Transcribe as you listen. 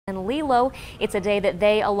And Lilo, it's a day that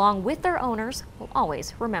they, along with their owners, will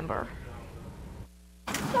always remember.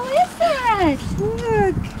 Who is that?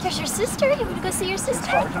 Look. There's your sister. You want to go see your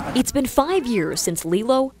sister? It's been 5 years since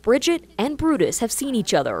Lilo, Bridget, and Brutus have seen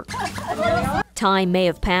each other. Time may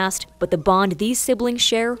have passed, but the bond these siblings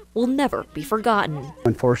share will never be forgotten.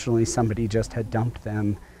 Unfortunately, somebody just had dumped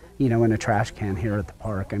them, in a trash can here at the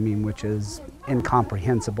park. Which is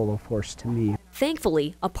incomprehensible, of course, to me.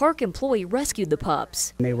 Thankfully, a park employee rescued the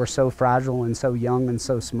pups. They were so fragile and so young and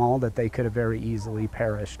so small that they could have very easily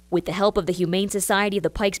perished. With the help of the Humane Society of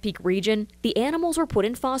the Pikes Peak region, the animals were put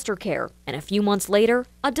in foster care and a few months later,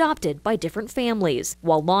 adopted by different families.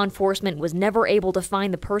 While law enforcement was never able to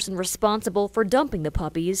find the person responsible for dumping the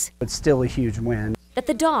puppies, It's still a huge win. that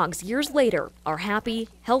the dogs, years later, are happy,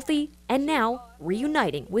 healthy, and now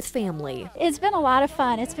reuniting with family. It's been a lot of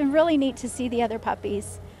fun. It's been really neat to see the other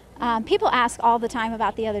puppies. People ask all the time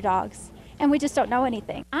about the other dogs, and we just don't know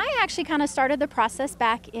anything. I actually kind of started the process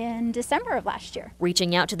back in December of last year.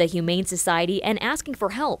 Reaching out to the Humane Society and asking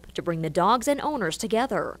for help to bring the dogs and owners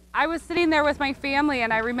together. I was sitting there with my family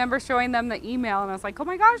and I remember showing them the email and I was like, oh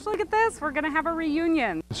my gosh, look at this, we're gonna have a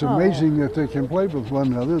reunion. It's amazing that they can play with one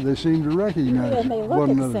another. They seem to recognize And they one look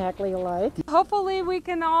another. exactly alike. Hopefully we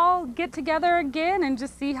can all get together again and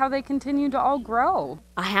just see how they continue to all grow.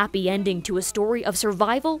 A happy ending to a story of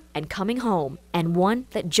survival and coming home, and one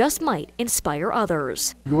that just might inspire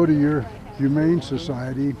others. Go to your Humane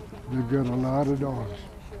Society. They've got a lot of dogs.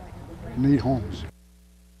 Need homes.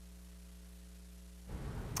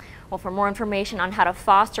 Well, for more information on how to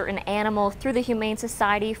foster an animal through the Humane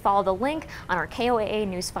Society, follow the link on our KOAA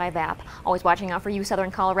News 5 app. Always watching out for you,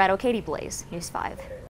 Southern Colorado. Caiti Blase, News 5.